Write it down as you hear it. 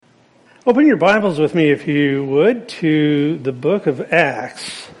Open your Bibles with me, if you would, to the book of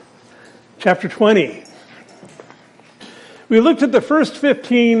Acts, chapter 20. We looked at the first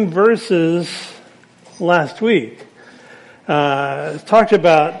 15 verses last week. Talked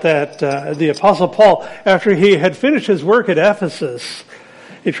about that the Apostle Paul, after he had finished his work at Ephesus,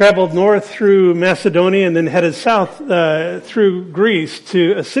 he traveled north through Macedonia and then headed south through Greece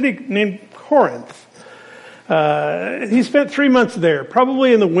to a city named Corinth. He spent 3 months there,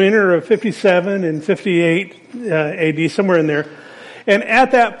 probably in the winter of 57 and 58 AD, somewhere in there. And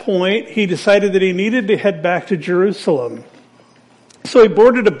at that point, he decided that he needed to head back to Jerusalem. So he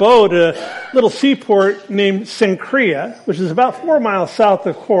boarded a boat at a little seaport named Cenchrea, which is about 4 miles south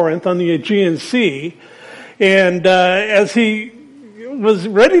of Corinth on the Aegean Sea. And as he was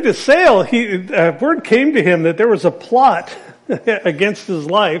ready to sail, word came to him that there was a plot against his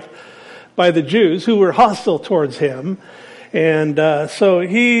life by the Jews who were hostile towards him. And so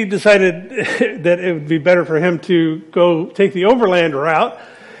he decided that it would be better for him to go take the overland route.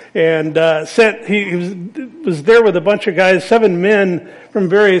 And he was there with a bunch of guys, 7 men from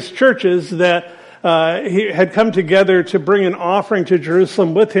various churches that he had come together to bring an offering to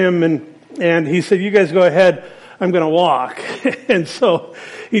Jerusalem with him. And he said, "You guys go ahead, I'm going to walk." And so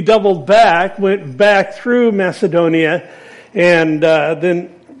he doubled back, went back through Macedonia, and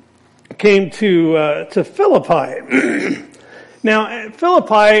then came to Philippi. Now,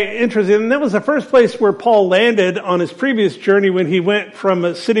 Philippi, interesting, and that was the first place where Paul landed on his previous journey when he went from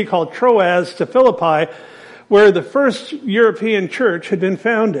a city called Troas to Philippi, where the first European church had been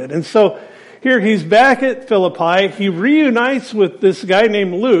founded. And so here he's back at Philippi. He reunites with this guy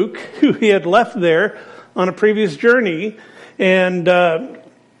named Luke, who he had left there on a previous journey, and they're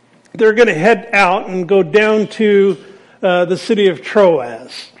going to head out and go down to the city of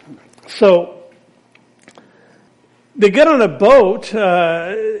Troas. So they get on a boat.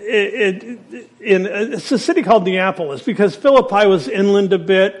 It's a city called Neapolis because Philippi was inland a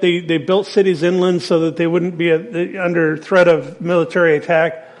bit. They built cities inland so that they wouldn't be under threat of military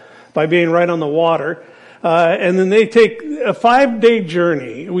attack by being right on the water. And then they take a 5-day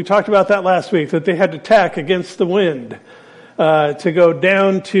journey. We talked about that last week, that they had to tack against the wind to go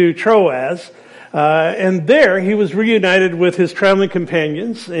down to Troas. And there he was reunited with his traveling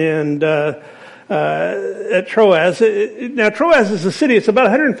companions and at Troas. Now Troas is a city, it's about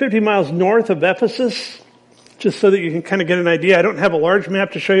 150 miles north of Ephesus, just so that you can kind of get an idea. I don't have a large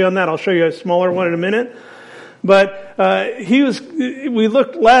map to show you on that. I'll show you a smaller one in a minute. But we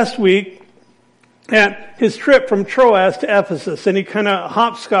looked last week at his trip from Troas to Ephesus, and he kind of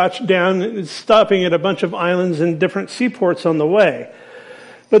hopscotched down, stopping at a bunch of islands and different seaports on the way.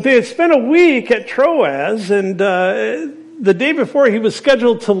 But they had spent a week at Troas, and the day before he was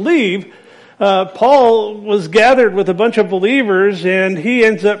scheduled to leave, Paul was gathered with a bunch of believers, and he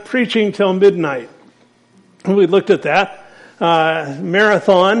ends up preaching till midnight. We looked at that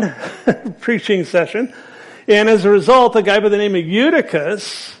marathon preaching session, and as a result, a guy by the name of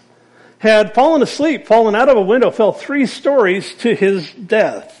Eutychus had fallen asleep, fallen out of a window, fell 3 stories to his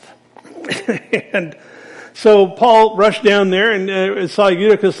death. And so Paul rushed down there and saw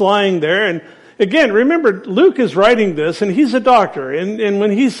Eutychus lying there. And again, remember, Luke is writing this, and he's a doctor. And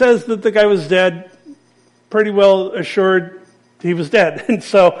when he says that the guy was dead, pretty well assured he was dead. And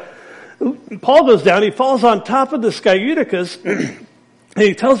so Paul goes down, he falls on top of this guy Eutychus, and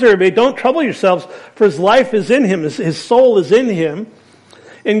he tells everybody, "Don't trouble yourselves, for his life is in him, his soul is in him."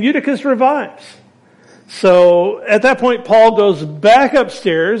 And Eutychus revives. So at that point, Paul goes back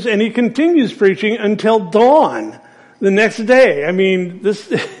upstairs and he continues preaching until dawn the next day. I mean,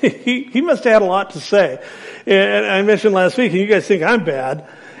 he must have had a lot to say. And I mentioned last week, and you guys think I'm bad.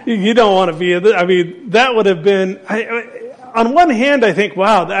 You don't want to be, that would have been, on one hand, I think,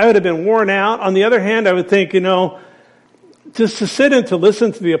 wow, I would have been worn out. On the other hand, I would think, just to sit and to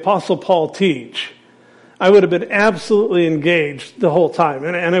listen to the Apostle Paul teach, I would have been absolutely engaged the whole time,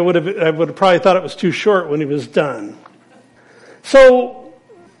 and I would have probably thought it was too short when he was done. So,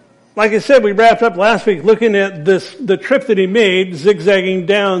 like I said, we wrapped up last week looking at the trip that he made, zigzagging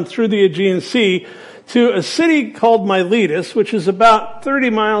down through the Aegean Sea to a city called Miletus, which is about 30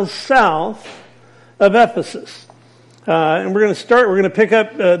 miles south of Ephesus. And we're going to pick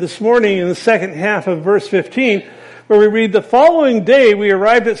up this morning in the second half of verse 15. Where we read, "The following day we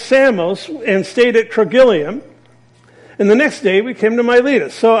arrived at Samos and stayed at Trogyllium, and the next day we came to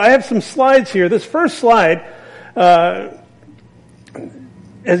Miletus." So I have some slides here. This first slide, as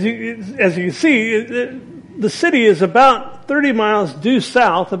you can see, the city is about 30 miles due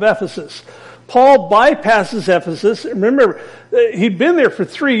south of Ephesus. Paul bypasses Ephesus. Remember, he'd been there for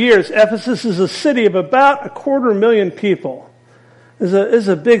 3 years. Ephesus is a city of about 250,000 people. is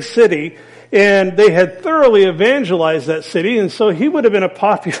a big city, and they had thoroughly evangelized that city, and so he would have been a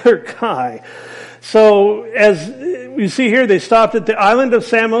popular guy. So as we see here, they stopped at the island of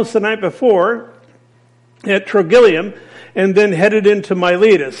Samos the night before at Trogyllium, and then headed into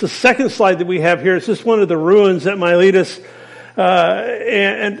Miletus. The second slide that we have here is just one of the ruins at Miletus.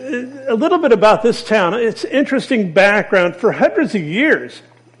 And a little bit about this town. It's interesting background. For hundreds of years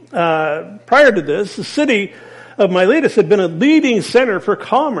prior to this, the city of Miletus had been a leading center for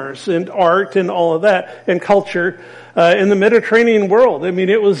commerce and art and all of that, and culture in the Mediterranean world. I mean,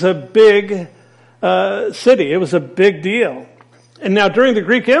 it was a big city. It was a big deal. And now during the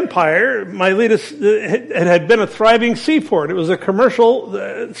Greek Empire, Miletus had been a thriving seaport. It was a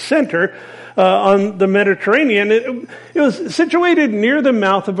commercial center on the Mediterranean. It was situated near the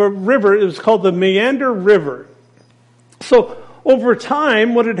mouth of a river. It was called the Meander River. So over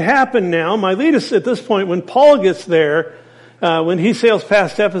time, what had happened now, Miletus at this point, when Paul gets there, when he sails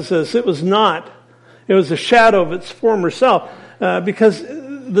past Ephesus, it was a shadow of its former self, because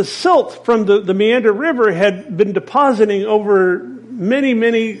the silt from the Meander River had been depositing over many,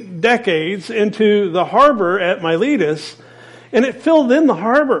 many decades into the harbor at Miletus, and it filled in the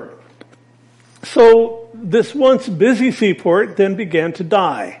harbor. So this once busy seaport then began to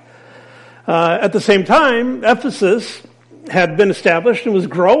die. At the same time, Ephesus had been established and was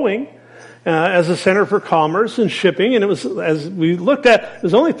growing as a center for commerce and shipping, and it was, as we looked at, it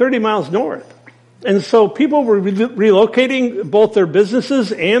was only 30 miles north. And so people were relocating both their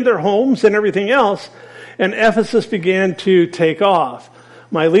businesses and their homes and everything else, and Ephesus began to take off.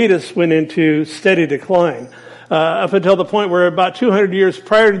 Miletus went into steady decline, up until the point where about 200 years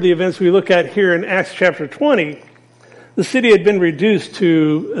prior to the events we look at here in Acts chapter 20, the city had been reduced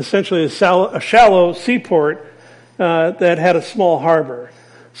to essentially a shallow seaport that had a small harbor.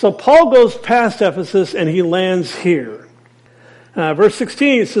 So Paul goes past Ephesus and he lands here. Verse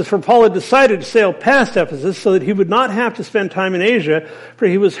 16 says, "For Paul had decided to sail past Ephesus so that he would not have to spend time in Asia, for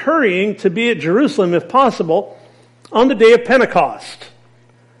he was hurrying to be at Jerusalem, if possible, on the day of Pentecost."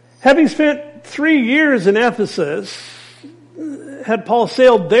 Having spent 3 years in Ephesus, had Paul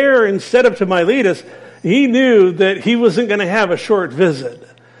sailed there instead of to Miletus, he knew that he wasn't going to have a short visit.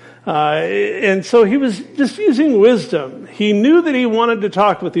 And so he was just using wisdom. He knew that he wanted to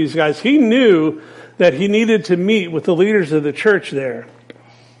talk with these guys. He knew that he needed to meet with the leaders of the church there.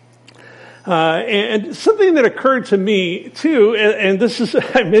 And something that occurred to me too, and this is,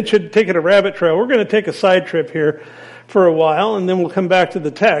 I mentioned taking a rabbit trail. We're going to take a side trip here for a while, and then we'll come back to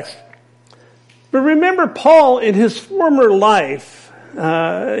the text. But remember, Paul, in his former life,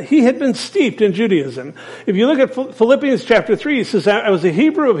 he had been steeped in Judaism. If you look at Philippians chapter 3, he says, "I was a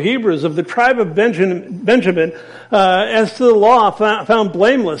Hebrew of Hebrews, of the tribe of Benjamin, as to the law found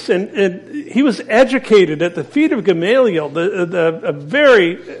blameless." And he was educated at the feet of Gamaliel, a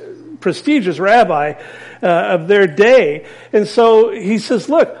very prestigious rabbi of their day. And so he says,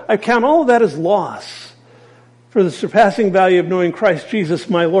 "Look, I count all of that as loss for the surpassing value of knowing Christ Jesus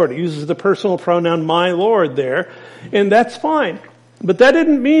my Lord." He uses the personal pronoun my Lord there, and that's fine. But that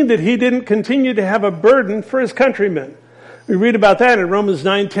didn't mean that he didn't continue to have a burden for his countrymen. We read about that in Romans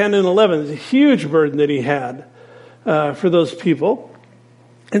 9, 10, and 11. It's a huge burden that he had for those people.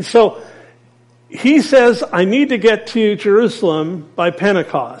 And so he says, I need to get to Jerusalem by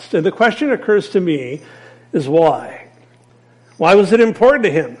Pentecost. And the question occurs to me is why? Why was it important to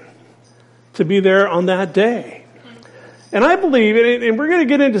him to be there on that day? And I believe, and we're going to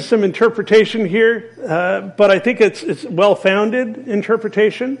get into some interpretation here, but I think it's well-founded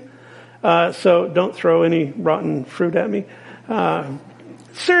interpretation. So don't throw any rotten fruit at me.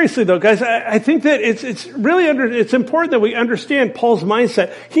 Seriously though, guys, I think that it's really it's important that we understand Paul's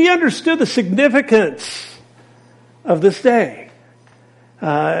mindset. He understood the significance of this day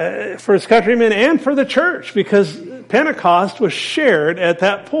for his countrymen and for the church, because Pentecost was shared at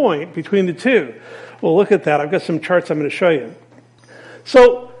that point between the two. Well, look at that. I've got some charts I'm going to show you.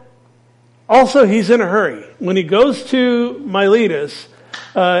 So, also he's in a hurry. When he goes to Miletus,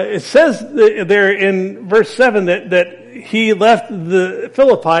 it says there in verse 7 that he left the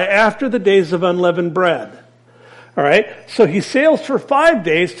Philippi after the days of unleavened bread. All right? So he sails for 5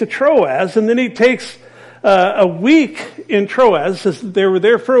 days to Troas, and then he takes a week in Troas. It says they were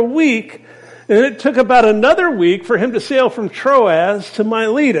there for a week, and it took about another week for him to sail from Troas to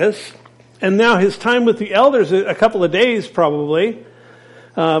Miletus. And now his time with the elders, a couple of days probably.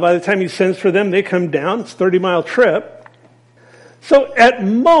 By the time he sends for them, they come down. It's a 30-mile trip. So at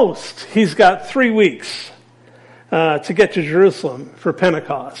most, he's got 3 weeks to get to Jerusalem for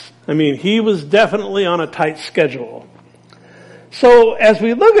Pentecost. I mean, he was definitely on a tight schedule. So as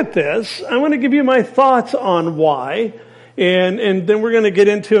we look at this, I want to give you my thoughts on why. And then we're going to get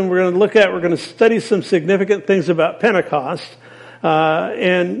into, and we're going to study some significant things about Pentecost.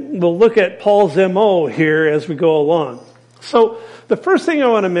 And we'll look at Paul's MO here as we go along. So the first thing I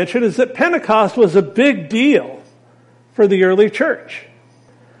want to mention is that Pentecost was a big deal for the early church.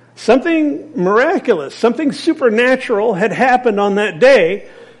 Something miraculous, something supernatural had happened on that day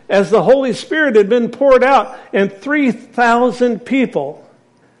as the Holy Spirit had been poured out, and 3,000 people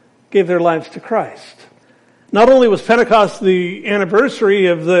gave their lives to Christ. Not only was Pentecost the anniversary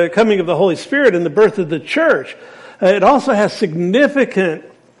of the coming of the Holy Spirit and the birth of the church, it also has significant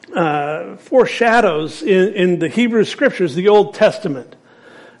foreshadows in the Hebrew Scriptures, the Old Testament.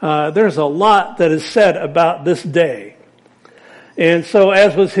 There's a lot that is said about this day. And so,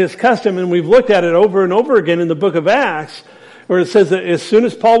 as was his custom, and we've looked at it over and over again in the book of Acts, where it says that as soon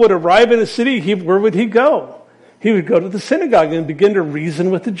as Paul would arrive in a city, where would he go? He would go to the synagogue and begin to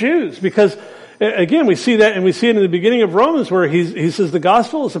reason with the Jews. Because, again, we see that, and we see it in the beginning of Romans, where he says the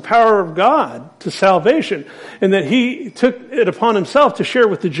gospel is the power of God to salvation, and that he took it upon himself to share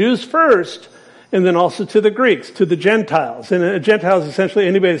with the Jews first, and then also to the Greeks, to the Gentiles. And a Gentile is essentially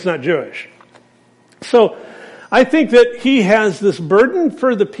anybody that's not Jewish. So, I think that he has this burden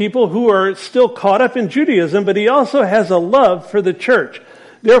for the people who are still caught up in Judaism, but he also has a love for the church.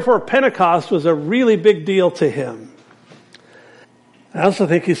 Therefore, Pentecost was a really big deal to him. I also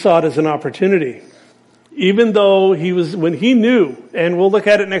think he saw it as an opportunity. Even though when he knew, and we'll look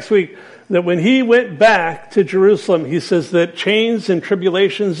at it next week, that when he went back to Jerusalem, he says that chains and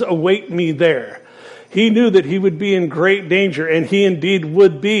tribulations await me there. He knew that he would be in great danger, and he indeed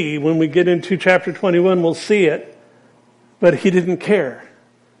would be. When we get into chapter 21, we'll see it. But he didn't care.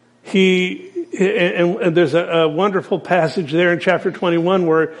 And there's a wonderful passage there in chapter 21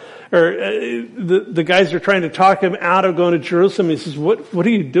 where the guys are trying to talk him out of going to Jerusalem. He says, what are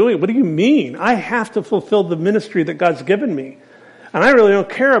you doing? What do you mean? I have to fulfill the ministry that God's given me. And I really don't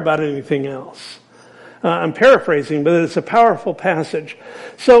care about anything else. I'm paraphrasing, but it's a powerful passage.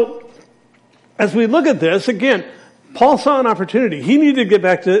 So, as we look at this, again, Paul saw an opportunity. He needed to get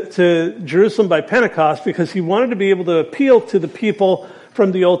back to Jerusalem by Pentecost because he wanted to be able to appeal to the people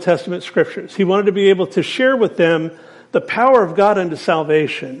from the Old Testament Scriptures. He wanted to be able to share with them the power of God unto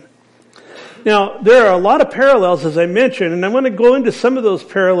salvation. Now, there are a lot of parallels, as I mentioned, and I want to go into some of those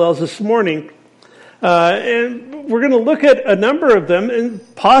parallels this morning. And we're going to look at a number of them,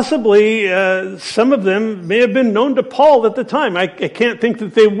 and possibly some of them may have been known to Paul at the time. I can't think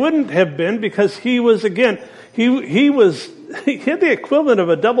that they wouldn't have been, because he was, again, he had the equivalent of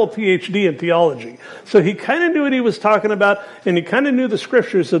a double PhD in theology. So he kind of knew what he was talking about, and he kind of knew the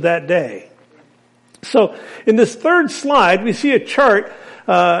Scriptures of that day. So in this third slide, we see a chart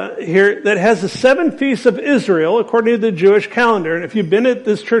here that has the 7 feasts of Israel according to the Jewish calendar. And if you've been at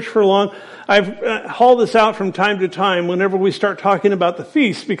this church for long, I've hauled this out from time to time whenever we start talking about the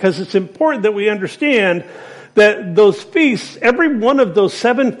feasts, because it's important that we understand that those feasts, every one of those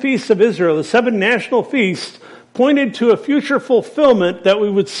 7 feasts of Israel, the 7 national feasts, pointed to a future fulfillment that we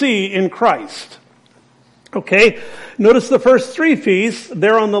would see in Christ. Okay, notice the first 3 feasts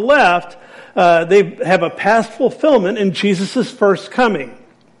there on the left. They have a past fulfillment in Jesus' first coming.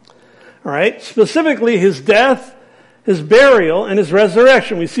 All right, specifically his death, his burial, and his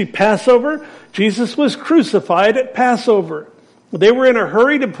resurrection. We see Passover. Jesus was crucified at Passover. They were in a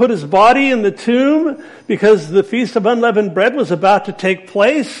hurry to put his body in the tomb because the Feast of Unleavened Bread was about to take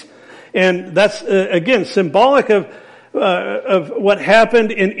place. And that's, again, symbolic of what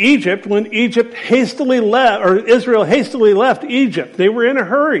happened in Egypt when Egypt hastily left, or Israel hastily left Egypt. They were in a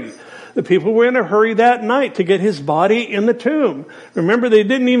hurry. The people were in a hurry that night to get his body in the tomb. Remember, they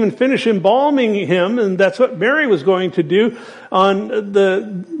didn't even finish embalming him, and that's what Mary was going to do on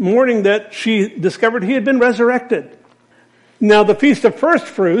the morning that she discovered he had been resurrected. Now, the Feast of First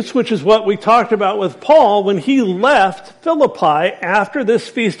Fruits, which is what we talked about with Paul when he left Philippi after this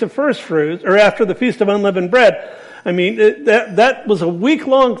Feast of First Fruits, or after the Feast of Unleavened Bread. I mean, that was a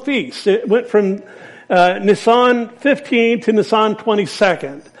week-long feast. It went from Nisan 15 to Nisan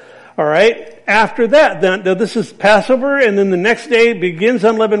 22nd. All right. After that, then this is Passover, and then the next day begins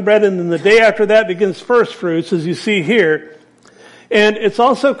unleavened bread, and then the day after that begins first fruits, as you see here. And it's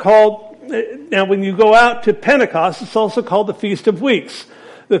also called, now when you go out to Pentecost, it's also called the Feast of Weeks.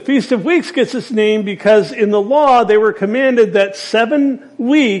 The Feast of Weeks gets its name because in the law they were commanded that 7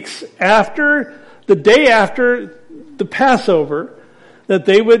 weeks after the day after the Passover, that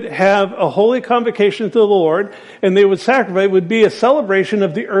they would have a holy convocation to the Lord, and they would sacrifice. It would be a celebration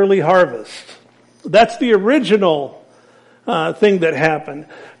of the early harvest. That's the original thing that happened.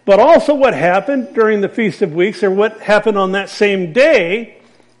 But also what happened during the Feast of Weeks, or what happened on that same day,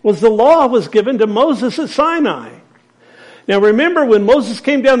 was the law was given to Moses at Sinai. Now remember when Moses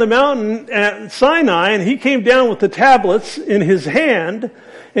came down the mountain at Sinai and he came down with the tablets in his hand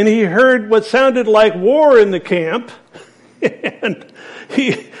and he heard what sounded like war in the camp and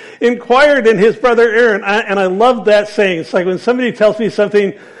he inquired in his brother Aaron, and I love that saying. It's like when somebody tells me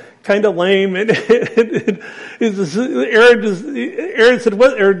something kind of lame and Aaron said,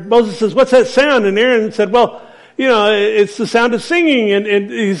 Moses says, what's that sound? And Aaron said, well, it's the sound of singing. And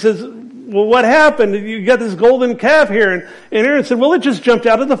he says, well, what happened? You got this golden calf here. And Aaron said, well, it just jumped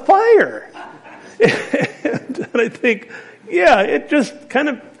out of the fire. And I think, yeah, it just kind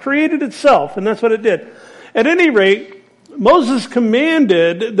of created itself. And that's what it did. At any rate, Moses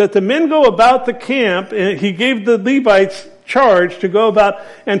commanded that the men go about the camp. And he gave the Levites charge to go about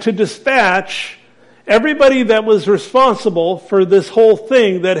and to dispatch everybody that was responsible for this whole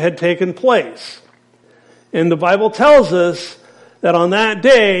thing that had taken place. And the Bible tells us that on that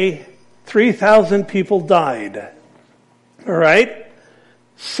day, 3,000 people died. All right?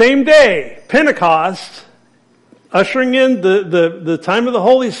 Same day, Pentecost, ushering in the time of the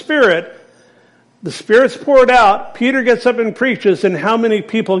Holy Spirit, the Spirit's poured out, Peter gets up and preaches, and how many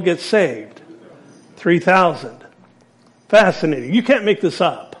people get saved? 3,000. Fascinating. You can't make this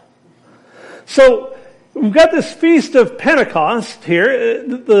up. So, we've got this feast of Pentecost here.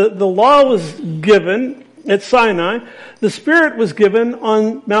 The law was given at Sinai. The Spirit was given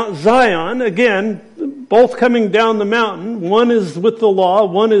on Mount Zion. Again, both coming down the mountain. One is with the law,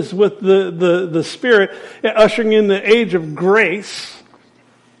 one is with the Spirit, ushering in the age of grace.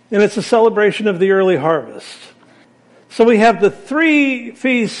 And it's a celebration of the early harvest. So we have the three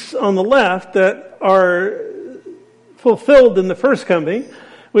feasts on the left that are fulfilled in the first coming.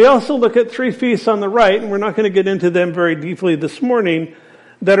 We also look at three feasts on the right, and we're not going to get into them very deeply this morning,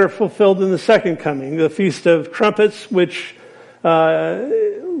 that are fulfilled in the second coming. The Feast of Trumpets, which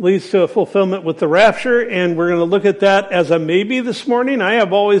leads to a fulfillment with the rapture, and we're going to look at that as a maybe this morning. I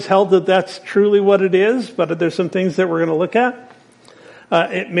have always held that that's truly what it is, but there's some things that we're going to look at.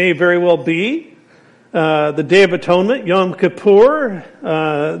 It may very well be the Day of Atonement, Yom Kippur,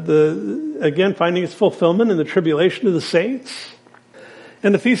 again finding its fulfillment in the tribulation of the saints.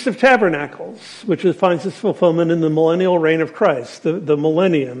 And the Feast of Tabernacles, which finds its fulfillment in the millennial reign of Christ, the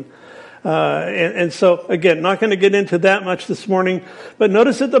millennium. And so, again, not going to get into that much this morning, but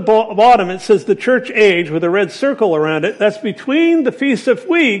notice at the bottom it says the church age with a red circle around it. That's between the Feast of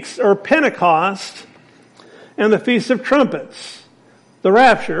Weeks, or Pentecost, and the Feast of Trumpets, the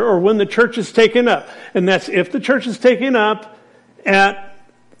rapture, or when the church is taken up. And that's if the church is taken up at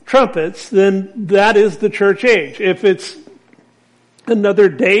trumpets, then that is the church age. If it's another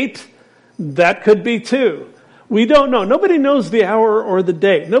date, that could be too. We don't know. Nobody knows the hour or the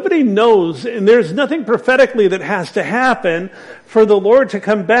date. Nobody knows, and there's nothing prophetically that has to happen for the Lord to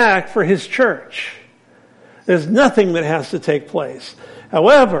come back for His church. There's nothing that has to take place.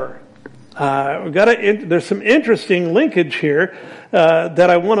 However, there's some interesting linkage here that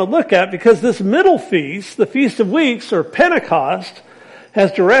I want to look at, because this middle feast, the Feast of Weeks, or Pentecost,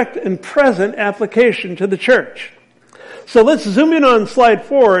 has direct and present application to the church. So let's zoom in on slide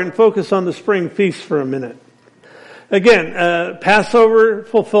 4 and focus on the spring feast for a minute. Again, Passover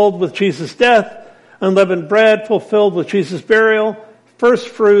fulfilled with Jesus' death, unleavened bread fulfilled with Jesus' burial, first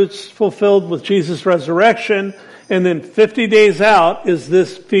fruits fulfilled with Jesus' resurrection, and then 50 days out is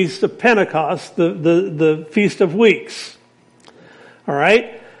this Feast of Pentecost, the Feast of Weeks. All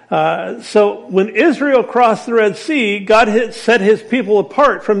right? So when Israel crossed the Red Sea, God had set His people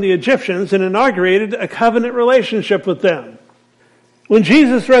apart from the Egyptians and inaugurated a covenant relationship with them. When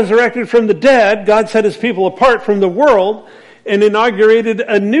Jesus resurrected from the dead, God set His people apart from the world and inaugurated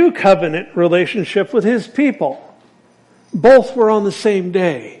a new covenant relationship with His people. Both were on the same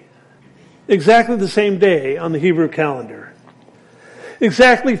day. Exactly the same day on the Hebrew calendar.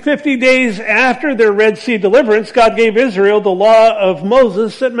 Exactly 50 days after their Red Sea deliverance, God gave Israel the law of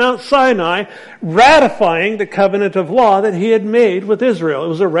Moses at Mount Sinai, ratifying the covenant of law that He had made with Israel. It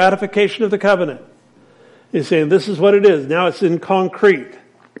was a ratification of the covenant. He's saying this is what it is. Now it's in concrete.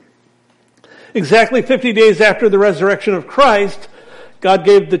 Exactly 50 days after the resurrection of Christ, God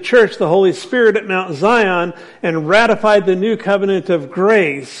gave the church the Holy Spirit at Mount Zion and ratified the new covenant of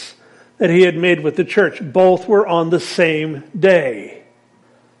grace that He had made with the church. Both were on the same day.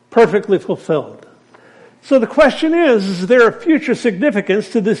 Perfectly fulfilled. So the question is there a future significance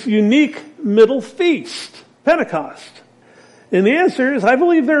to this unique middle feast, Pentecost? And the answer is, I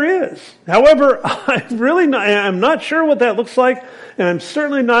believe there is. However, I'm not sure what that looks like, and I'm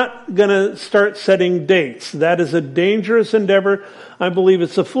certainly not going to start setting dates. That is a dangerous endeavor. I believe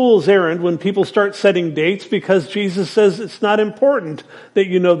it's a fool's errand when people start setting dates, because Jesus says it's not important that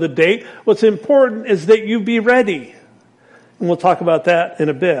you know the date. What's important is that you be ready. And we'll talk about that in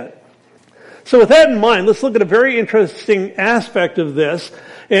a bit. So with that in mind, let's look at a very interesting aspect of this,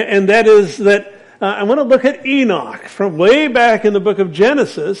 and that is that I want to look at Enoch from way back in the book of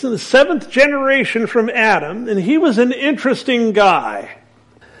Genesis, in the 7th generation from Adam, and he was an interesting guy.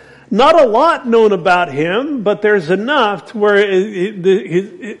 Not a lot known about him, but there's enough to where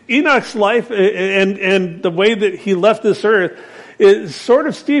Enoch's life and the way that he left this earth is sort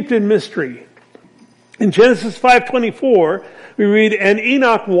of steeped in mystery. In Genesis 5:24, we read, "And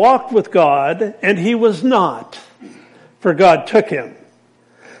Enoch walked with God, and he was not, for God took him."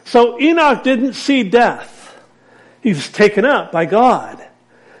 So Enoch didn't see death. He was taken up by God.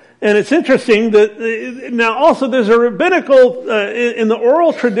 And it's interesting that, now also there's a rabbinical, in the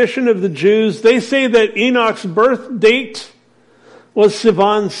oral tradition of the Jews, they say that Enoch's birth date was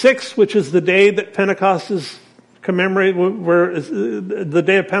Sivan 6, which is the day that Pentecost is commemorated, the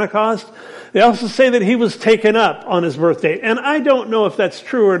day of Pentecost. They also say that he was taken up on his birth date. And I don't know if that's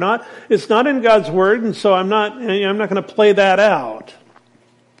true or not. It's not in God's word, and so I'm not going to play that out.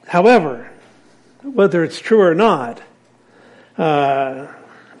 However, whether it's true or not,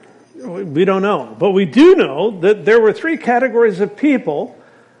 we don't know. But we do know that there were 3 categories of people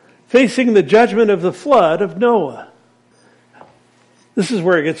facing the judgment of the flood of Noah. This is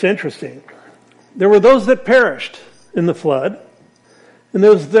where it gets interesting. There were those that perished in the flood, and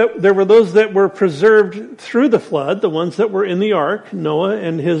there were those that were preserved through the flood, the ones that were in the ark, Noah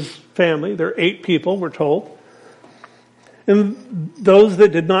and his family. There are 8 people, we're told. And those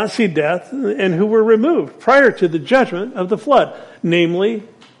that did not see death and who were removed prior to the judgment of the flood, namely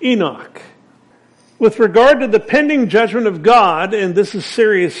Enoch. With regard to the pending judgment of God, and this is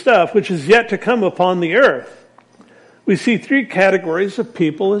serious stuff, which is yet to come upon the earth, we see 3 categories of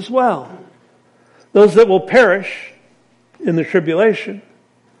people as well. Those that will perish in the tribulation.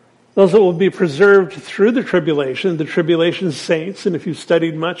 Those that will be preserved through the tribulation saints, and if you've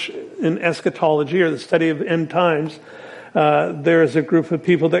studied much in eschatology or the study of end times, there is a group of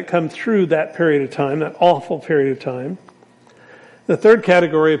people that come through that period of time, that awful period of time. The 3rd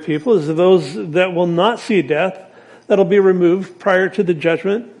category of people is those that will not see death, that'll be removed prior to the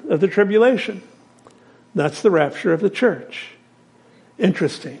judgment of the tribulation. That's the rapture of the church.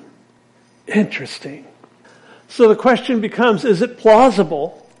 Interesting. So the question becomes, is it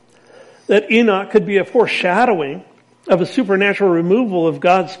plausible that Enoch could be a foreshadowing of a supernatural removal of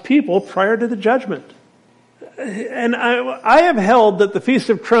God's people prior to the judgment? And I have held that the Feast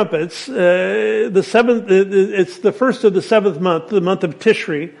of Trumpets, it's the first of the 7th month, the month of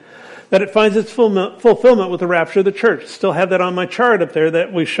Tishri, that it finds its fulfillment with the rapture of the church. Still have that on my chart up there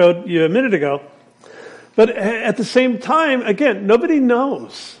that we showed you a minute ago. But at the same time, again, nobody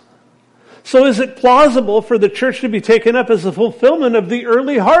knows. So is it plausible for the church to be taken up as a fulfillment of the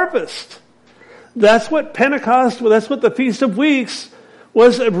early harvest? That's what Pentecost, that's what the Feast of Weeks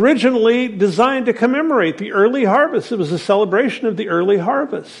was originally designed to commemorate, the early harvest. It was a celebration of the early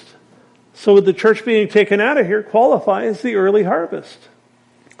harvest. So would the church being taken out of here qualify as the early harvest?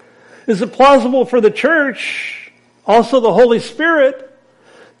 Is it plausible for the church, also the Holy Spirit,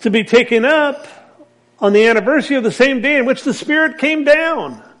 to be taken up on the anniversary of the same day in which the Spirit came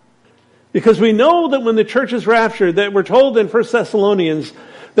down? Because we know that when the church is raptured, that we're told in 1 Thessalonians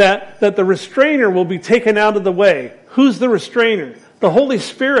that the restrainer will be taken out of the way. Who's the restrainer? The Holy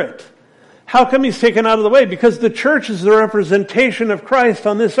Spirit. How come he's taken out of the way? Because the church is the representation of Christ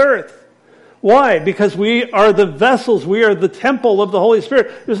on this earth. Why? Because we are the vessels. We are the temple of the Holy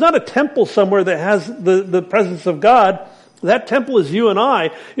Spirit. There's not a temple somewhere that has the presence of God. That temple is you and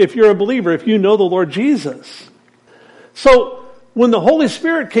I, if you're a believer, if you know the Lord Jesus. So, when the Holy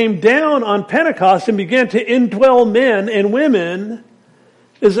Spirit came down on Pentecost and began to indwell men and women,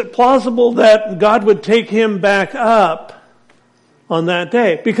 is it plausible that God would take him back up on that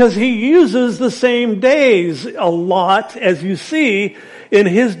day? Because he uses the same days a lot, as you see in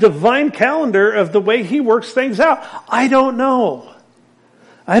his divine calendar of the way he works things out. I don't know.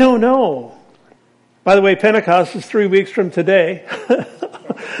 By the way, Pentecost is 3 weeks from today,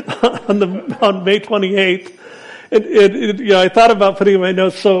 on May 28th. I thought about putting in my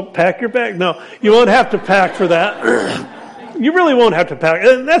notes, so pack your bag. No, you won't have to pack for that. You really won't have to pack.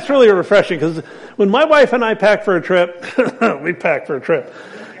 And that's really refreshing, because when my wife and I pack for a trip, we pack for a trip.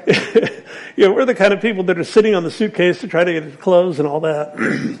 We're the kind of people that are sitting on the suitcase to try to get clothes and all that.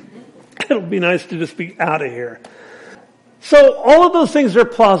 It'll be nice to just be out of here. So all of those things are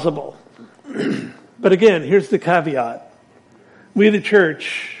plausible. But again, here's the caveat. We, the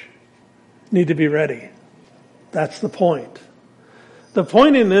church, need to be ready. That's the point. The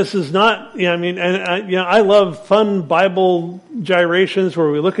point in this is not, I love fun Bible gyrations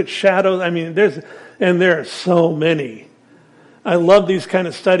where we look at shadows. There are so many. I love these kind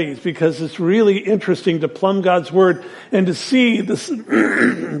of studies because it's really interesting to plumb God's Word and to see the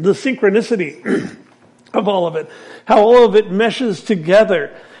synchronicity of all of it, how all of it meshes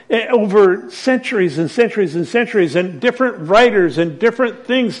together over centuries and centuries and centuries, and different writers and different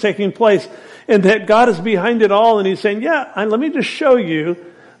things taking place, and that God is behind it all, and He's saying, let me just show you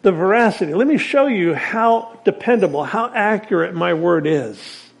the veracity. Let me show you how dependable, how accurate my Word is.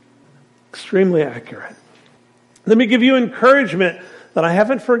 Extremely accurate. Let me give you encouragement that I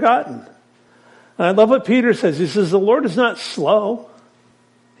haven't forgotten. I love what Peter says. He says, the Lord is not slow.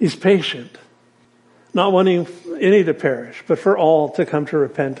 He's patient, not wanting any to perish, but for all to come to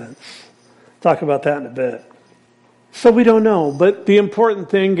repentance. Talk about that in a bit. So we don't know, but the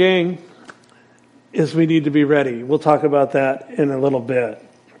important thing, gang, is we need to be ready. We'll talk about that in a little bit.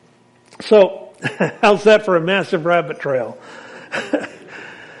 So, how's that for a massive rabbit trail?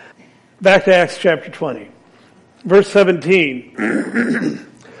 Back to Acts chapter 20. Verse 17.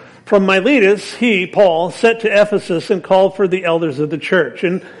 From Miletus, he, Paul, sent to Ephesus and called for the elders of the church.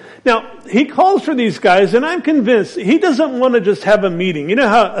 And now, he calls for these guys, and I'm convinced he doesn't want to just have a meeting. You know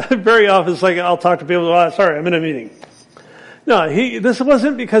how very often it's like, I'll talk to people, sorry, I'm in a meeting. No, this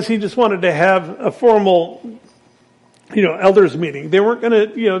wasn't because he just wanted to have a formal, elders meeting. They weren't going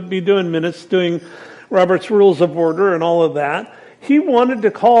to, be doing minutes, doing Robert's Rules of Order and all of that. He wanted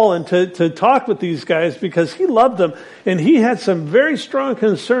to call and to talk with these guys because he loved them, and he had some very strong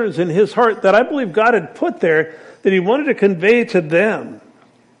concerns in his heart that I believe God had put there that he wanted to convey to them.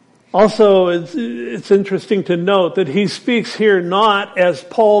 Also, it's interesting to note that he speaks here not as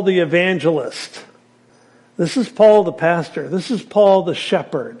Paul the evangelist. This is Paul the pastor. This is Paul the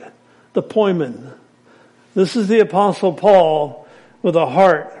shepherd, the poimen. This is the Apostle Paul with a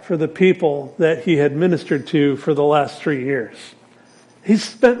heart for the people that he had ministered to for the last 3 years. He's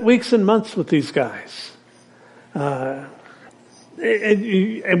spent weeks and months with these guys. And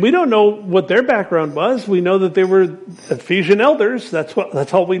we don't know what their background was. We know that they were Ephesian elders.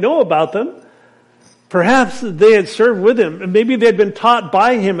 That's all we know about them. Perhaps they had served with him. And maybe they had been taught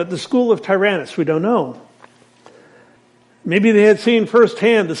by him at the school of Tyrannus. We don't know. Maybe they had seen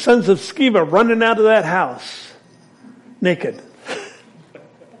firsthand the sons of Sceva running out of that house naked.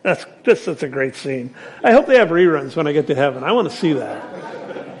 That's a great scene. I hope they have reruns when I get to heaven. I want to see that.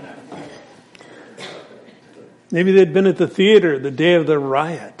 Maybe they'd been at the theater the day of the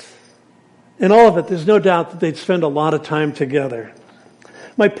riot. And all of it, there's no doubt that they'd spend a lot of time together.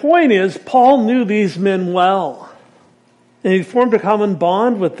 My point is, Paul knew these men well. And he formed a common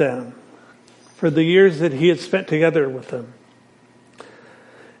bond with them for the years that he had spent together with them.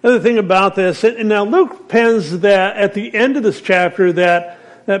 Another thing about this, and now Luke pens that at the end of this chapter that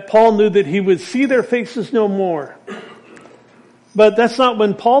Paul knew that he would see their faces no more. But that's not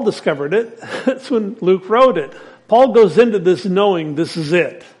when Paul discovered it. That's when Luke wrote it. Paul goes into this knowing this is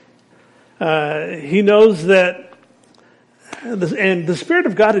it. He knows that, and the Spirit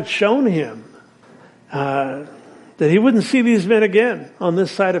of God had shown him that he wouldn't see these men again on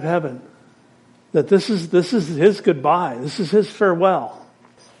this side of heaven. That this is his goodbye. This is his farewell.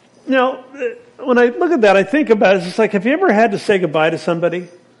 Now, when I look at that, I think about it. It's like, have you ever had to say goodbye to somebody?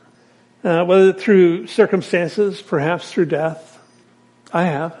 Whether through circumstances, perhaps through death. I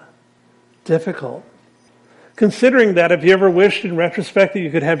have. Difficult. Considering that, have you ever wished in retrospect that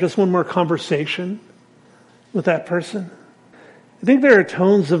you could have just one more conversation with that person? I think there are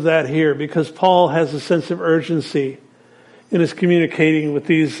tones of that here because Paul has a sense of urgency in his communicating with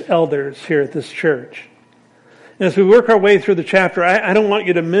these elders here at this church. And as we work our way through the chapter, I don't want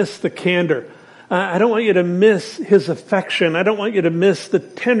you to miss the candor. I don't want you to miss his affection. I don't want you to miss the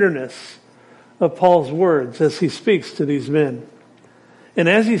tenderness of Paul's words as he speaks to these men. And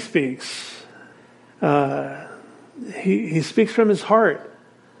as he speaks, he speaks from his heart.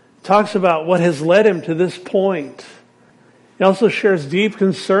 Talks about what has led him to this point. He also shares deep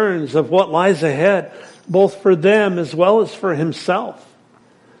concerns of what lies ahead, both for them as well as for himself.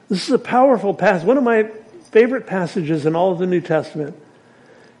 This is a powerful passage. One of my favorite passages in all of the New Testament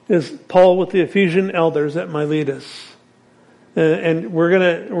is Paul with the Ephesian elders at Miletus. And we're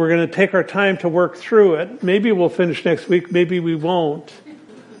gonna take our time to work through it. Maybe we'll finish next week. Maybe we won't.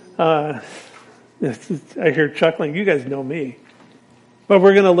 I hear chuckling. You guys know me. But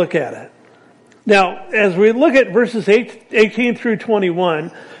we're going to look at it. Now, as we look at verses 18 through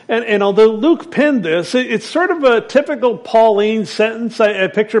 21, and although Luke penned this, it's sort of a typical Pauline sentence. I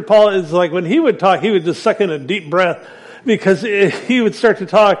picture Paul as like when he would talk, he would just suck in a deep breath because he would start to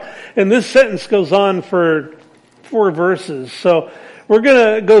talk. And this sentence goes on for 4 verses. So we're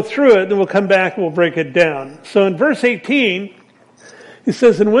going to go through it, and we'll come back and we'll break it down. So in verse 18, he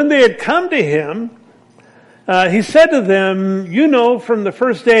says, "And when they had come to him, He said to them, "You know from the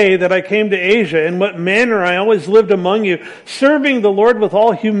first day that I came to Asia in what manner I always lived among you, serving the Lord with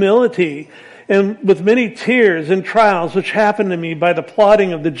all humility and with many tears and trials which happened to me by the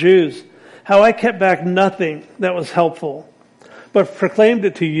plotting of the Jews, how I kept back nothing that was helpful, but proclaimed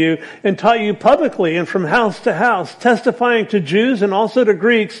it to you and taught you publicly and from house to house, testifying to Jews and also to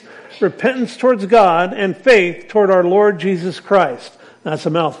Greeks repentance towards God and faith toward our Lord Jesus Christ." That's a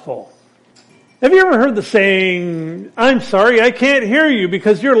mouthful. Have you ever heard the saying, "I'm sorry, I can't hear you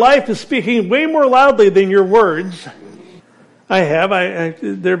because your life is speaking way more loudly than your words"? I have.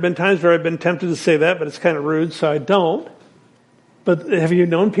 There have been times where I've been tempted to say that, but it's kind of rude, so I don't. But have you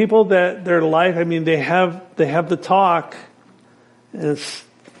known people that their life, they have the talk, and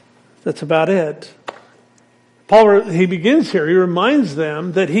that's about it. Paul, he begins here, he reminds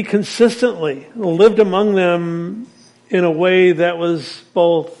them that he consistently lived among them in a way that was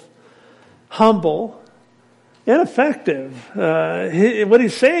both humble and effective. What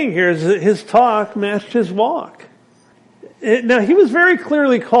he's saying here is that his talk matched his walk. Now, he was very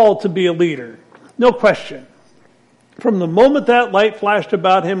clearly called to be a leader. No question. From the moment that light flashed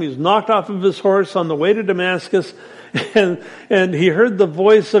about him, he was knocked off of his horse on the way to Damascus, and he heard the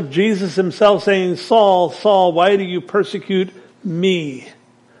voice of Jesus himself saying, "Saul, Saul, why do you persecute me?"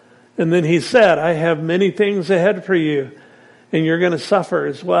 And then he said, "I have many things ahead for you, and you're going to suffer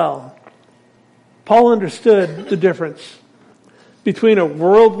as well." Paul understood the difference between a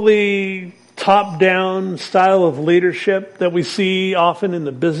worldly, top-down style of leadership that we see often in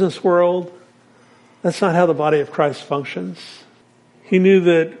the business world. That's not how the body of Christ functions. He knew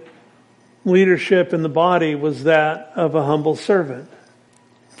that leadership in the body was that of a humble servant.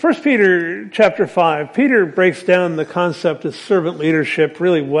 1 Peter chapter 5, Peter breaks down the concept of servant leadership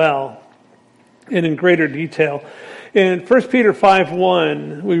really well and in greater detail. In 1 Peter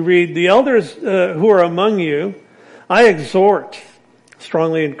 5:1, we read, "The elders who are among you, I exhort,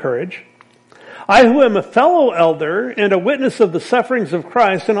 strongly encourage. I who am a fellow elder and a witness of the sufferings of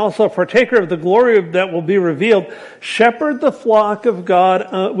Christ and also a partaker of the glory that will be revealed, shepherd the flock of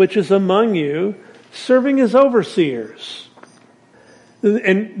God which is among you, serving as overseers."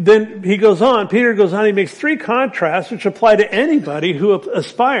 And then he goes on, Peter goes on, he makes three contrasts which apply to anybody who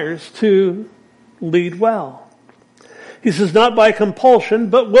aspires to lead well. He says, not by compulsion,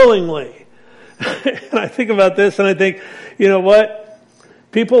 but willingly. And I think about this and I think, you know what?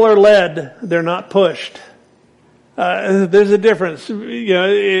 People are led, they're not pushed. There's a difference.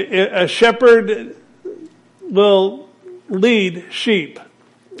 A shepherd will lead sheep.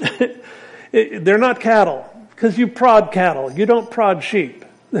 They're not cattle, because you prod cattle. You don't prod sheep.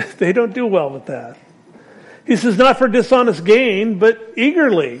 They don't do well with that. He says, not for dishonest gain, but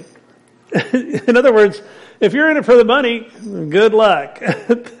eagerly. In other words, if you're in it for the money, good luck.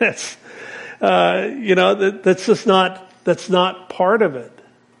 That's not part of it.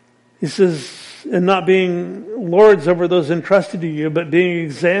 He says, and not being lords over those entrusted to you, but being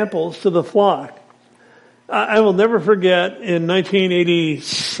examples to the flock. I will never forget in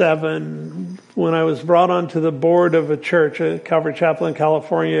 1987 when I was brought onto the board of a church, a Calvary Chapel in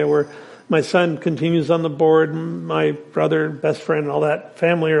California, where my son continues on the board, my brother, best friend, and all that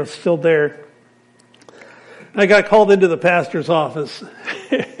family are still there. I got called into the pastor's office,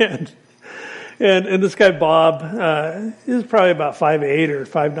 and this guy Bob, he was probably about 5'8" or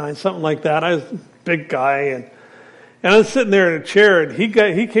 5'9", something like that. I was a big guy, and I was sitting there in a chair, and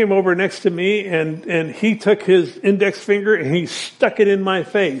he came over next to me, and he took his index finger and he stuck it in my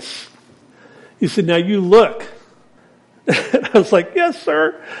face. He said, "Now you look." And I was like, "Yes,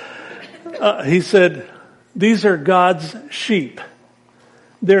 sir." He said, "These are God's sheep.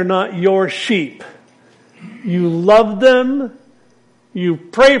 They're not your sheep. You love them, you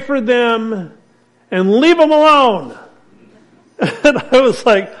pray for them, and leave them alone." And I was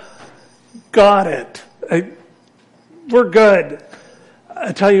like, got it. We're good.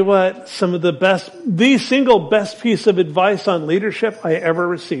 I tell you what, the single best piece of advice on leadership I ever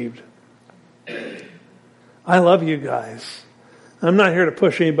received. I love you guys. I'm not here to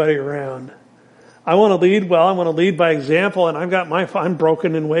push anybody around. I want to lead well. I want to lead by example, and I'm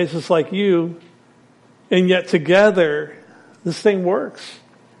broken in ways just like you. And yet together, this thing works.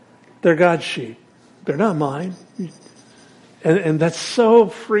 They're God's sheep. They're not mine. And that's so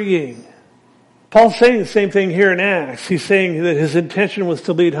freeing. Paul's saying the same thing here in Acts. He's saying that his intention was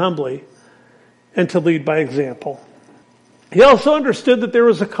to lead humbly and to lead by example. He also understood that there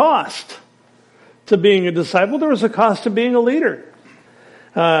was a cost to being a disciple. There was a cost to being a leader.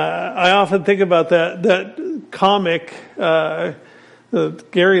 I often think about that comic,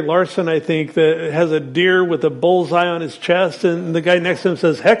 Gary Larson, I think, that has a deer with a bullseye on his chest, and the guy next to him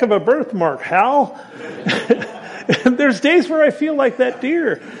says, "Heck of a birthmark, Hal." And there's days where I feel like that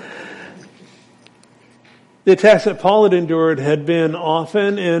deer. The attacks that Paul had endured had been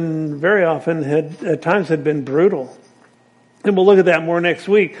often, and very often at times had been brutal. And we'll look at that more next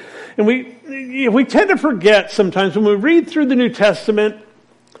week. And we tend to forget sometimes when we read through the New Testament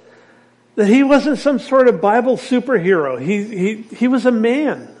that he wasn't some sort of Bible superhero. He was a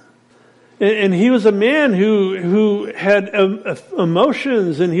man. And he was a man who had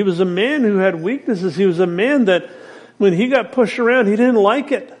emotions, and he was a man who had weaknesses. He was a man that when he got pushed around, he didn't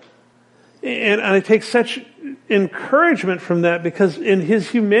like it. And I take such encouragement from that, because in his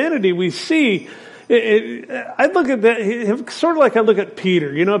humanity we see, I look at that sort of like I look at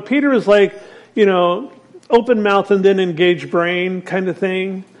Peter. You know, Peter is like, open mouth and then engage brain kind of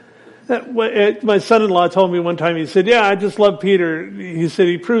thing. My son-in-law told me one time, he said, "Yeah, I just love Peter." He said,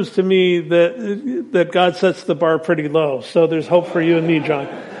 "He proves to me that God sets the bar pretty low. So there's hope for you and me, John."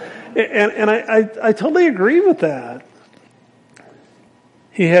 And I totally agree with that.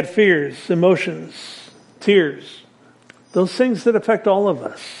 He had fears, emotions, tears, those things that affect all of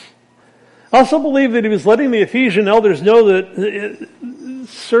us. I also believe that he was letting the Ephesian elders know that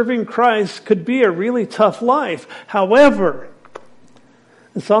serving Christ could be a really tough life. However,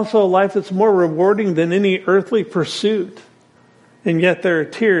 it's also a life that's more rewarding than any earthly pursuit. And yet there are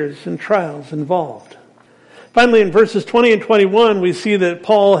tears and trials involved. Finally, in verses 20 and 21, we see that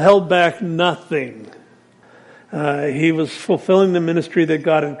Paul held back nothing. He was fulfilling the ministry that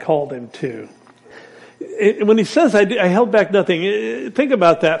God had called him to. When he says, I held back nothing, think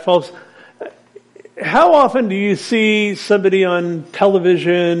about that, folks. How often do you see somebody on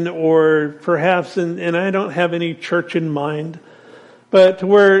television, or perhaps, and I don't have any church in mind, but to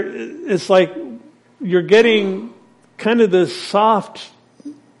where it's like you're getting kind of this soft,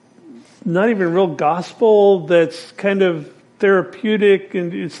 not even real gospel that's kind of therapeutic,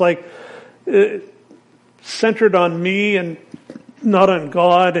 and it's like centered on me and not on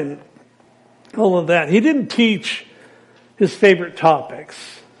God and all of that. He didn't teach his favorite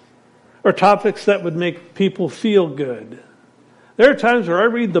topics or topics that would make people feel good. There are times where I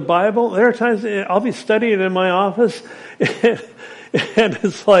read the Bible. There are times I'll be studying in my office and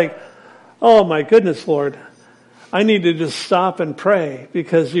it's like, oh my goodness, Lord, I need to just stop and pray,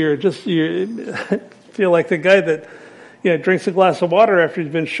 because you feel like the guy that drinks a glass of water after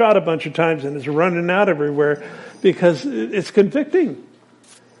he's been shot a bunch of times and is running out everywhere, because it's convicting.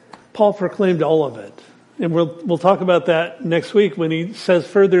 Paul proclaimed all of it. And we'll talk about that next week when he says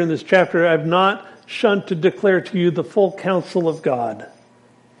further in this chapter, "I've not shunned to declare to you the full counsel of God."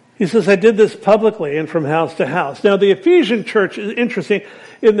 He says, "I did this publicly and from house to house." Now, the Ephesian church is interesting.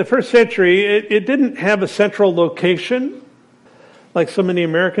 In the first century, it didn't have a central location like so many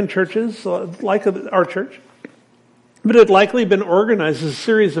American churches, like our church. But it had likely been organized as a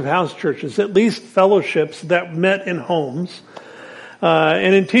series of house churches, at least fellowships that met in homes.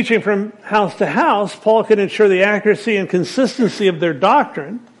 And in teaching from house to house, Paul could ensure the accuracy and consistency of their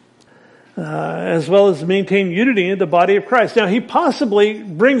doctrine, as well as maintain unity in the body of Christ. Now, he possibly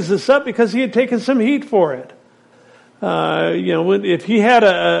brings this up because he had taken some heat for it. If he had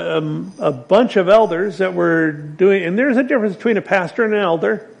a bunch of elders that were doing, and there's a difference between a pastor and an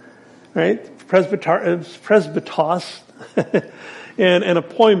elder, right? Presbytos and an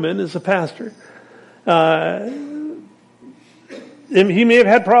appointment is a pastor. He may have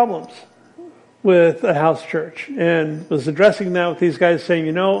had problems with a house church and was addressing that with these guys,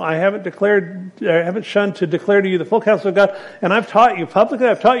 saying, I haven't shunned to declare to you the full counsel of God, and I've taught you publicly,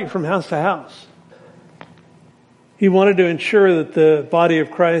 I've taught you from house to house. He wanted to ensure that the body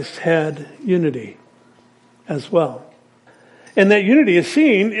of Christ had unity as well. And that unity is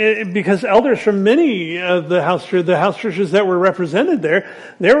seen because elders from many of the house churches that were represented there,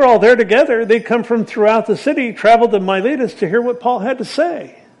 they were all there together. They'd come from throughout the city, traveled to Miletus to hear what Paul had to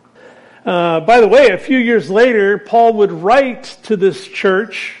say. By the way, a few years later, Paul would write to this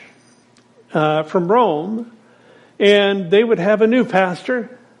church from Rome, and they would have a new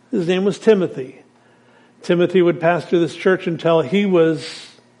pastor. His name was Timothy. Timothy would pastor this church until he was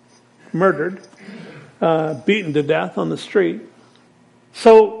murdered, beaten to death on the street.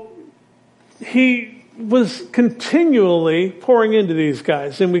 So he was continually pouring into these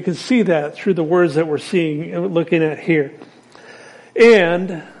guys, and we can see that through the words that we're seeing and looking at here.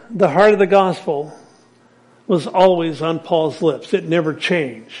 And the heart of the gospel was always on Paul's lips. It never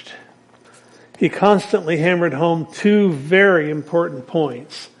changed. He constantly hammered home two very important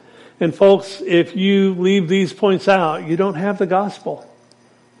points. And folks, if you leave these points out, you don't have the gospel.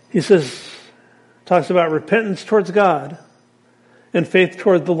 He talks about repentance towards God and faith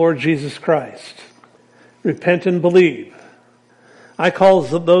toward the Lord Jesus Christ. Repent and believe. I call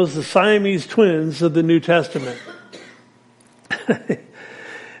those the Siamese twins of the New Testament.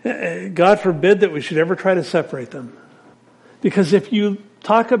 God forbid that we should ever try to separate them. Because if you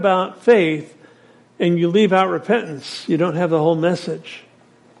talk about faith and you leave out repentance, you don't have the whole message.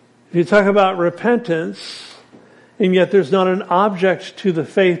 If you talk about repentance and yet there's not an object to the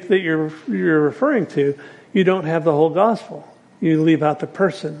faith that you're referring to, you don't have the whole gospel. You leave out the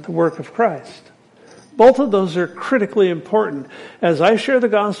person, the work of Christ. Both of those are critically important. As I share the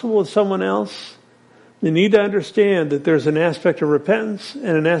gospel with someone else, they need to understand that there's an aspect of repentance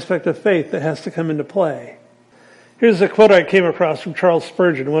and an aspect of faith that has to come into play. Here's a quote I came across from Charles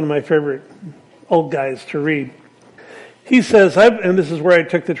Spurgeon, one of my favorite old guys to read. He says, and this is where I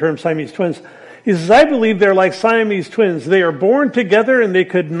took the term Siamese twins, he says, I believe they're like Siamese twins. They are born together and they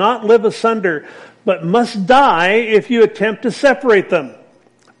could not live asunder, but must die if you attempt to separate them.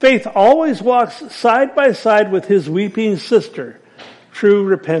 Faith always walks side by side with his weeping sister. True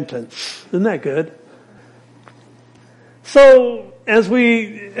repentance. Isn't that good? So as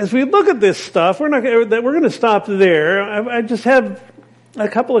we look at this stuff, we're going to stop there. I just have a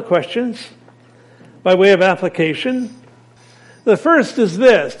couple of questions by way of application. The first is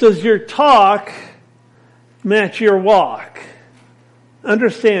this: does your talk match your walk?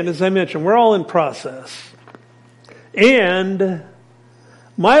 Understand, as I mentioned, we're all in process, and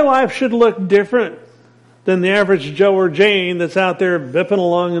my life should look different than the average Joe or Jane that's out there bipping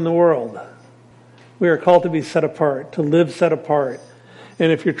along in the world. We are called to be set apart, to live set apart.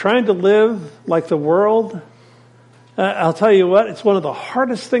 And if you're trying to live like the world, I'll tell you what, it's one of the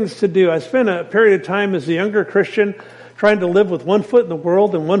hardest things to do. I spent a period of time as a younger Christian trying to live with one foot in the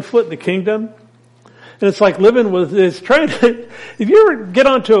world and one foot in the kingdom. And it's like living with, if you ever get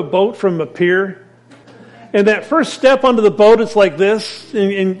onto a boat from a pier, and that first step onto the boat, it's like this,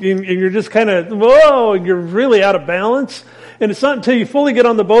 and you're just kind of, whoa, and you're really out of balance. And it's not until you fully get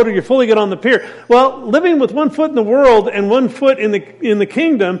on the boat or you fully get on the pier. Well, living with one foot in the world and one foot in the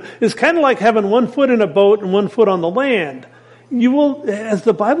kingdom is kind of like having one foot in a boat and one foot on the land. You will, as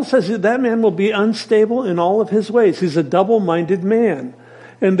the Bible says, that man will be unstable in all of his ways. He's a double-minded man.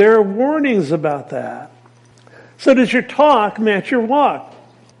 And there are warnings about that. So does your talk match your walk?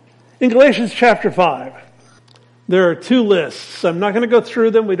 In Galatians chapter 5, there are two lists. I'm not going to go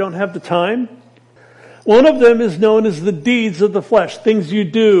through them. We don't have the time. One of them is known as the deeds of the flesh, things you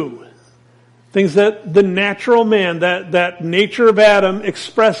do, things that the natural man, that nature of Adam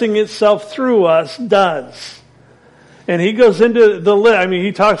expressing itself through us does. And he goes into the list.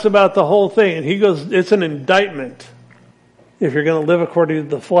 He talks about the whole thing, and he goes, it's an indictment if you're going to live according to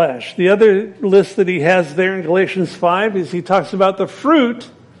the flesh. The other list that he has there in Galatians 5 is he talks about the fruit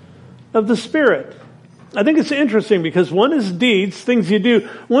of the Spirit. I think it's interesting because one is deeds, things you do.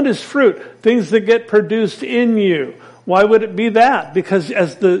 One is fruit, things that get produced in you. Why would it be that? Because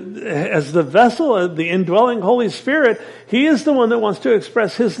as the vessel, the indwelling Holy Spirit, He is the one that wants to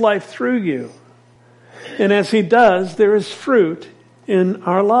express His life through you. And as He does, there is fruit in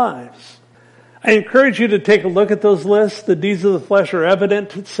our lives. I encourage you to take a look at those lists. The deeds of the flesh are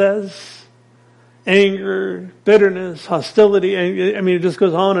evident, it says. Anger, bitterness, hostility. It just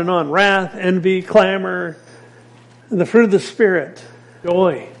goes on and on. Wrath, envy, clamor. And the fruit of the Spirit.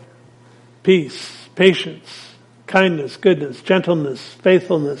 Joy, peace, patience, kindness, goodness, gentleness,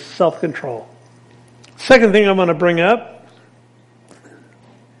 faithfulness, self-control. Second thing I'm going to bring up.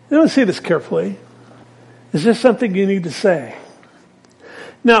 I want to see this carefully. Is this something you need to say?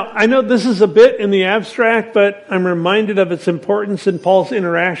 Now, I know this is a bit in the abstract, but I'm reminded of its importance in Paul's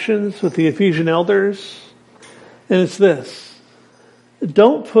interactions with the Ephesian elders. And it's this: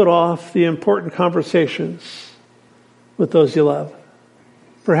 don't put off the important conversations with those you love.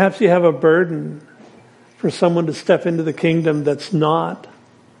 Perhaps you have a burden for someone to step into the kingdom that's not.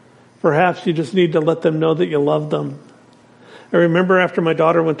 Perhaps you just need to let them know that you love them. I remember after my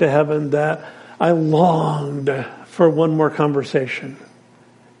daughter went to heaven that I longed for one more conversation.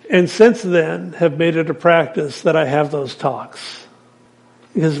 And since then, have made it a practice that I have those talks.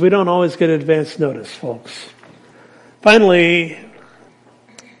 Because we don't always get advance notice, folks. Finally,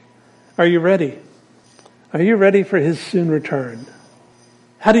 are you ready? Are you ready for His soon return?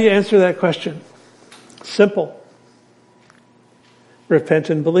 How do you answer that question? Simple. Repent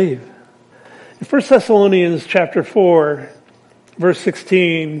and believe. In 1 Thessalonians chapter 4, verse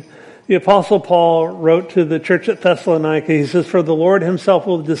 16, the Apostle Paul wrote to the church at Thessalonica. He says, "For the Lord Himself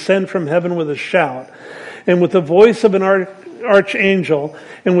will descend from heaven with a shout, and with the voice of an archangel,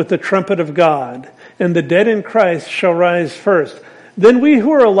 and with the trumpet of God. And the dead in Christ shall rise first. Then we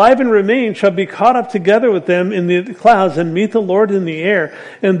who are alive and remain shall be caught up together with them in the clouds and meet the Lord in the air,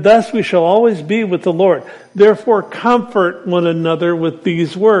 and thus we shall always be with the Lord. Therefore comfort one another with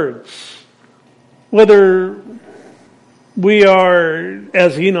these words. Whether we are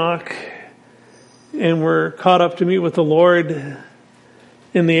as Enoch and we're caught up to meet with the Lord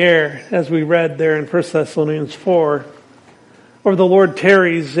in the air, as we read there in 1 Thessalonians 4, or the Lord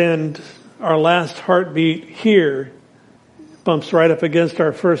tarries and our last heartbeat here bumps right up against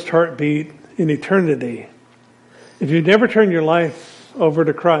our first heartbeat in eternity. If you've never turned your life over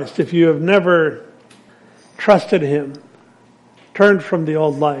to Christ, if you have never trusted Him, turned from the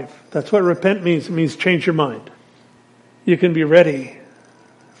old life, that's what repent means. It means change your mind. You can be ready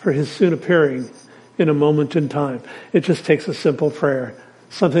for His soon appearing in a moment in time. It just takes a simple prayer.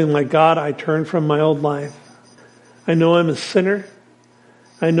 Something like, God, I turn from my old life. I know I'm a sinner.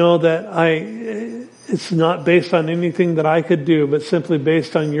 I know that it's not based on anything that I could do, but simply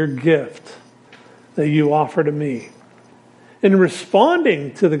based on your gift that you offer to me. In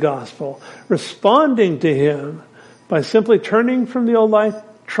responding to the gospel, responding to Him by simply turning from the old life,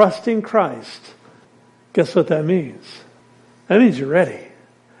 trusting Christ, guess what that means? That means you're ready.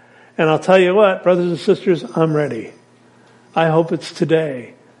 And I'll tell you what, brothers and sisters, I'm ready. I hope it's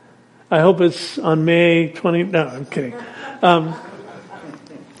today. I hope it's on May 20. No, I'm kidding.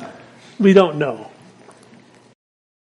 We don't know.